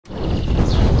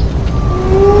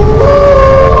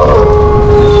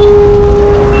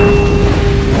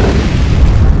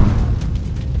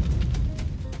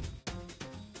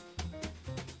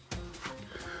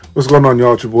What's going on,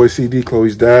 y'all? It's your boy CD,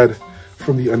 Chloe's dad,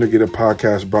 from the Undergated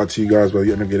podcast, brought to you guys by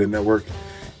the Undergated Network.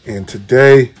 And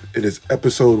today, it is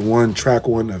episode 1, track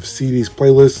 1 of CD's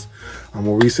playlist,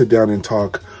 where we sit down and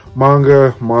talk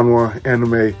manga, manhwa,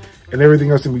 anime, and everything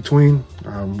else in between.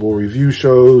 We'll review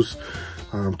shows,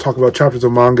 talk about chapters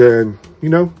of manga,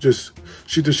 and, just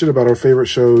shoot the shit about our favorite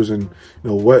shows and,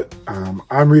 what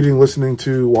I'm reading, listening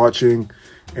to, watching,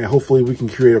 and hopefully we can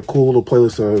create a cool little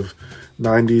playlist of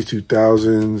 90s,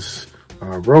 2000s,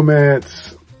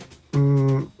 romance,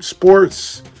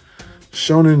 sports,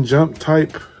 shonen jump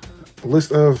type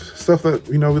list of stuff that,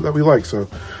 that we like. So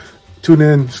tune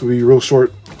in. This will be real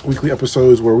short weekly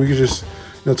episodes where we can just,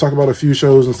 talk about a few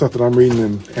shows and stuff that I'm reading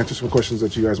and answer some questions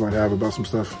that you guys might have about some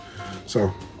stuff.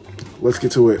 So let's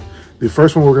get to it. The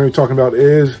first one we're going to be talking about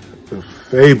is the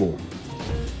Fable.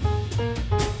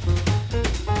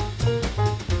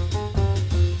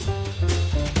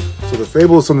 So the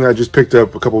Fable is something I just picked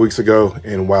up a couple weeks ago,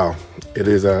 and wow, it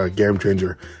is a game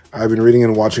changer. I've been reading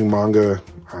and watching manga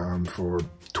for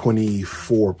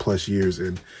 24 plus years,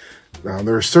 and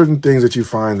there are certain things that you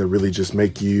find that really just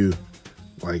make you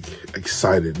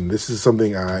excited, and this is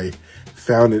something I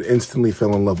found and instantly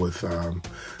fell in love with.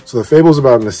 So the Fable is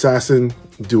about an assassin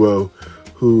duo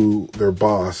who their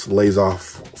boss lays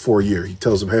off for a year. He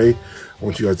tells them, hey, I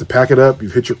want you guys to pack it up.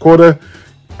 You've hit your quota.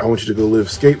 I want you to go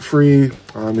live skate-free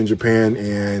in Japan,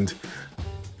 and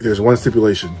there's one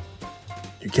stipulation.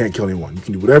 You can't kill anyone. You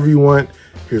can do whatever you want.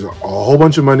 Here's a whole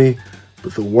bunch of money,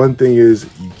 but the one thing is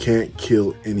you can't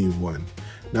kill anyone.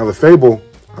 Now, the Fable,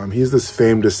 he's this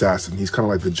famed assassin. He's kind of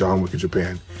like the John Wick of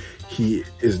Japan. He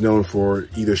is known for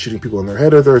either shooting people in their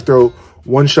head or their throat,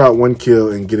 one shot, one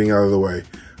kill, and getting out of the way.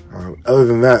 Other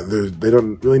than that, they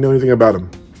don't really know anything about him.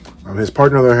 His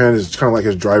partner, on the other hand, is kind of like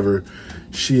his driver.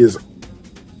 She is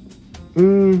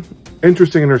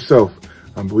interesting in herself,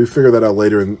 but we figure that out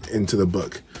later into the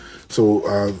book.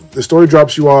 So the story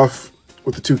drops you off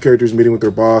with the two characters meeting with their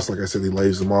boss. Like I said, he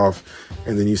lays them off,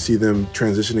 and then you see them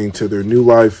transitioning to their new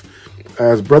life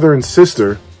as brother and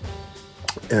sister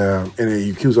in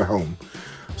a Yakuza home.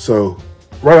 So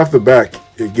right off the bat,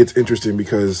 it gets interesting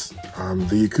because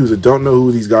the Yakuza don't know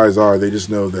who these guys are. They just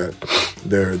know that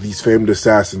they're these famed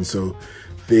assassins, so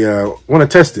they want to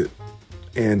test it.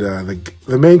 And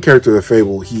the main character of the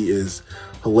Fable, he is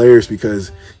hilarious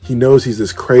because he knows he's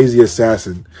this crazy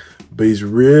assassin, but he's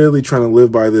really trying to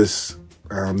live by this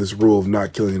this rule of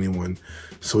not killing anyone.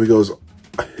 So he goes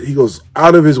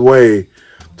out of his way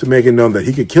to make it known that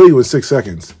he could kill you in 6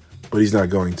 seconds, but he's not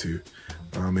going to.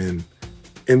 And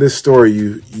in this story,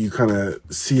 you kind of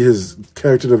see his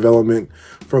character development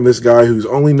from this guy who's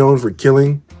only known for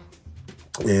killing.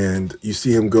 And you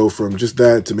see him go from just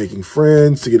that to making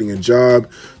friends, to getting a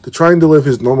job, to trying to live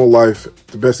his normal life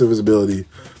to the best of his ability.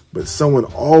 But someone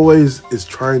always is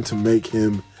trying to make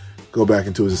him go back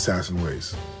into his assassin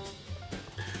ways.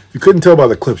 If you couldn't tell by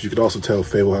the clips, you could also tell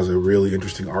Fable has a really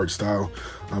interesting art style.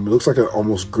 It looks like an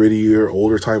almost grittier,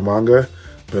 older type manga,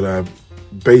 but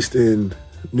based in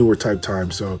newer type time.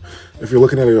 So if you're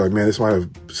looking at it, you're like, man, this might have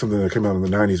something that came out in the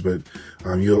 90s, but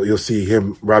you'll see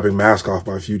him rapping Mask Off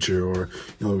by Future, or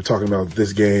we're talking about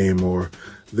this game or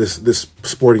this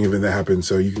sporting event that happened.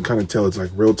 So you can kind of tell it's like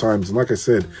real times. And like I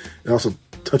said, it also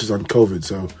touches on COVID.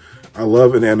 So I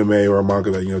love an anime or a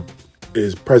manga that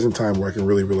is present time where I can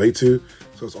really relate to.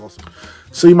 So it's awesome.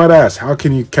 So you might ask, how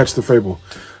can you catch the Fable?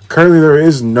 Currently, there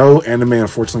is no anime,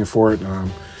 unfortunately, for it.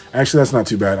 Actually, that's not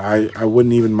too bad. I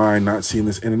wouldn't even mind not seeing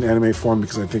this in an anime form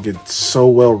because I think it's so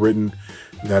well written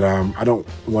that I don't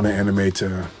want an anime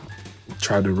to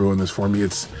try to ruin this for me.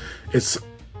 It's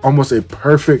almost a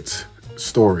perfect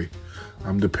story.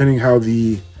 Depending how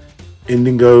the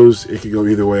ending goes, it could go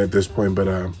either way at this point, but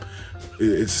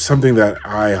it's something that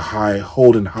I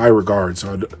hold in high regard,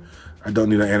 so I don't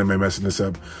need an anime messing this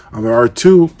up. There are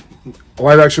 2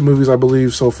 live-action movies, I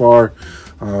believe, so far.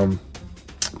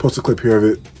 Post a clip here of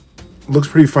it. Looks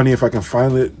pretty funny. If I can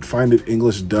find it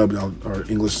English dubbed or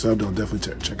English subbed, I'll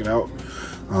definitely check it out.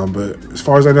 But as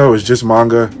far as I know, it's just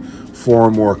manga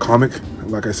form or comic.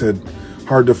 Like I said,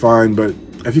 hard to find, but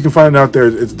if you can find it out there,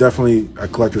 it's definitely a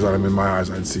collector's item in my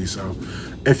eyes, I'd see. So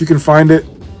if you can find it,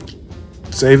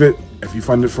 save it. If you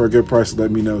find it for a good price, let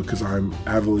me know, because I'm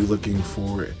avidly looking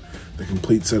for the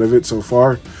complete set of it so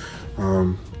far.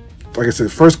 Like I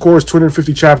said, first course,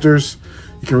 250 chapters.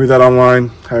 You can read that online,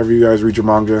 however you guys read your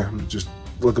manga. Just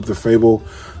look up the Fable.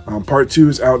 Part 2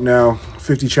 is out now,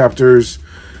 50 chapters.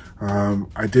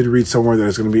 I did read somewhere that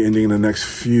it's going to be ending in the next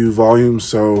few volumes,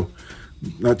 so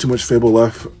not too much Fable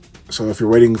left. So if you're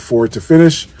waiting for it to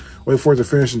finish, wait for it to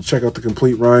finish and check out the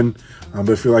complete run. But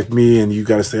if you're like me and you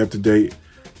got to stay up to date,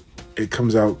 it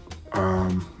comes out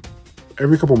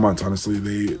every couple months, honestly.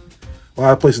 A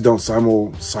lot of places don't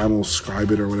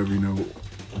simulscribe it or whatever, you know.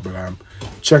 But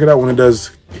check it out when it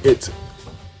does hit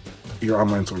your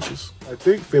online sources. I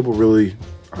think Fable really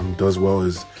does well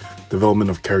is development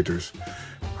of characters.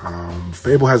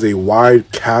 Fable has a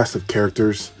wide cast of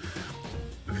characters.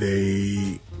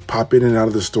 They pop in and out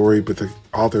of the story, but the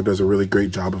author does a really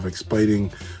great job of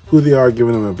explaining who they are,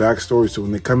 giving them a backstory. So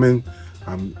when they come in,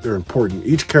 they're important.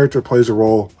 Each character plays a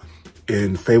role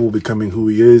in Fable becoming who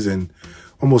he is and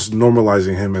almost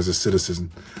normalizing him as a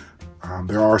citizen.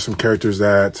 There are some characters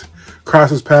that cross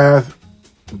his path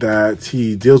that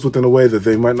he deals with in a way that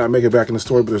they might not make it back in the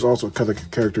story, but there's also other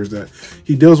characters that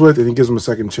he deals with and he gives them a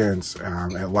second chance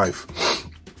at life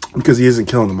because he isn't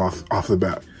killing them off the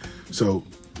bat. So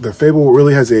the Fable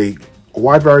really has a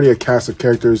wide variety of cast of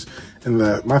characters, and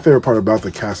my favorite part about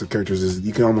the cast of characters is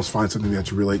you can almost find something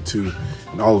that you relate to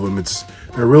in all of them.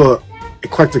 They're a real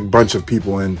eclectic bunch of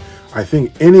people, and I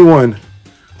think anyone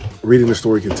reading the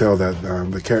story can tell that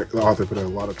the author put out a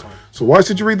lot of time. So why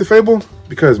should you read the Fable?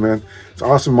 Because, man, it's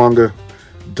awesome manga,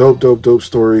 dope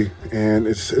story, and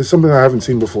it's something I haven't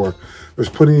seen before. There's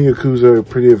plenty of Yakuza,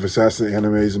 plenty of assassin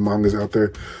animes and mangas out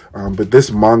there, but this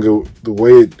manga, the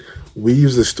way it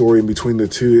weaves the story in between the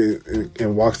two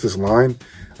and walks this line,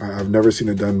 I've never seen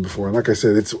it done before. And like I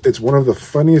said, it's one of the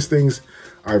funniest things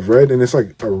I've read, and it's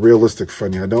like a realistic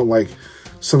funny. I don't like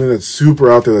something that's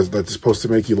super out there that's supposed to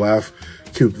make you laugh.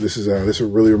 Coop, this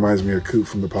really reminds me of Coop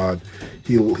from the pod.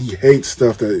 He hates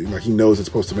stuff that like he knows it's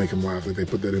supposed to make him laugh. Like they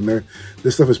put that in there.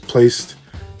 This stuff is placed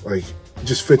like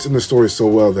just fits in the story so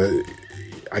well that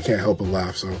I can't help but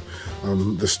laugh. So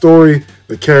the story,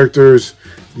 the characters,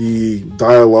 the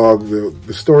dialogue,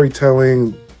 the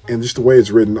storytelling, and just the way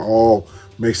it's written all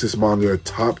makes this manga a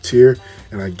top tier.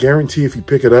 And I guarantee if you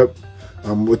pick it up,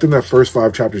 within that first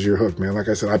 5 chapters, you're hooked, man. Like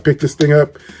I said, I picked this thing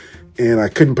up and I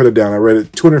couldn't put it down. I read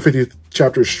it 250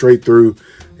 chapters straight through,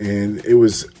 and it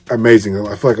was amazing.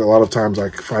 I feel like a lot of times I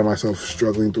find myself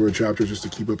struggling through a chapter just to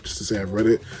keep up, just to say I've read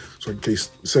it, so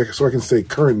I can stay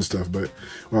current and stuff. But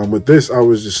with this, I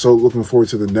was just so looking forward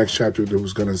to the next chapter that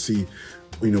was going to see,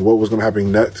 you know, what was going to happen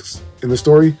next in the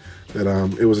story, that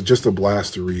it was just a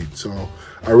blast to read. So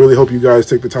I really hope you guys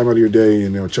take the time out of your day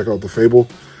and check out the Fable.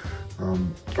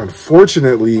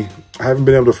 Unfortunately, I haven't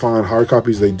been able to find hard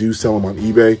copies. They do sell them on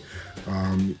eBay.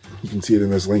 You can see it in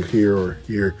this link here or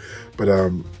here, but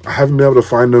I haven't been able to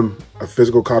find them a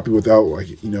physical copy without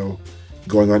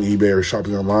going on eBay or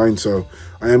shopping online. So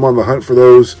I am on the hunt for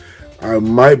those. I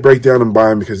might break down and buy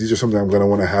them because these are something I'm going to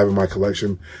want to have in my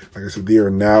collection. Like I said, they are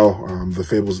now the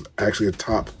Fable's actually a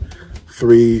top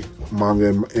 3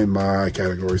 manga in my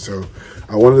category. So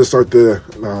I wanted to start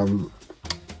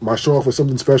my show off with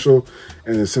something special,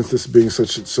 and since this being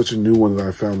such a new one that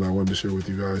I found that I wanted to share with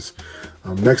you guys.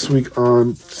 Next week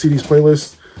on CD's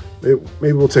playlist,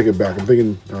 maybe we'll take it back. I'm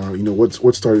thinking,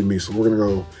 what started me. So we're gonna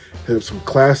go hit up some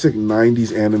classic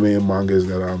 '90s anime and mangas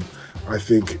that I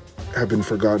think have been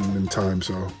forgotten in time.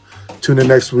 So tune in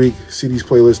next week, CD's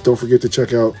playlist. Don't forget to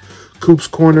check out Coop's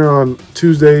Corner on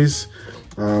Tuesdays.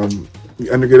 The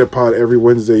Undergated Pod every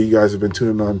Wednesday. You guys have been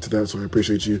tuning on to that, so I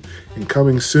appreciate you. And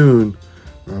coming soon,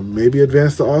 maybe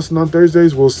advance to Austin on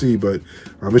Thursdays. We'll see. But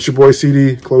it's your boy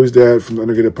CD, Chloe's dad from the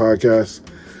Undergated Podcast.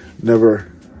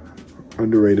 Never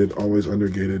underrated, always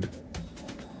undergated.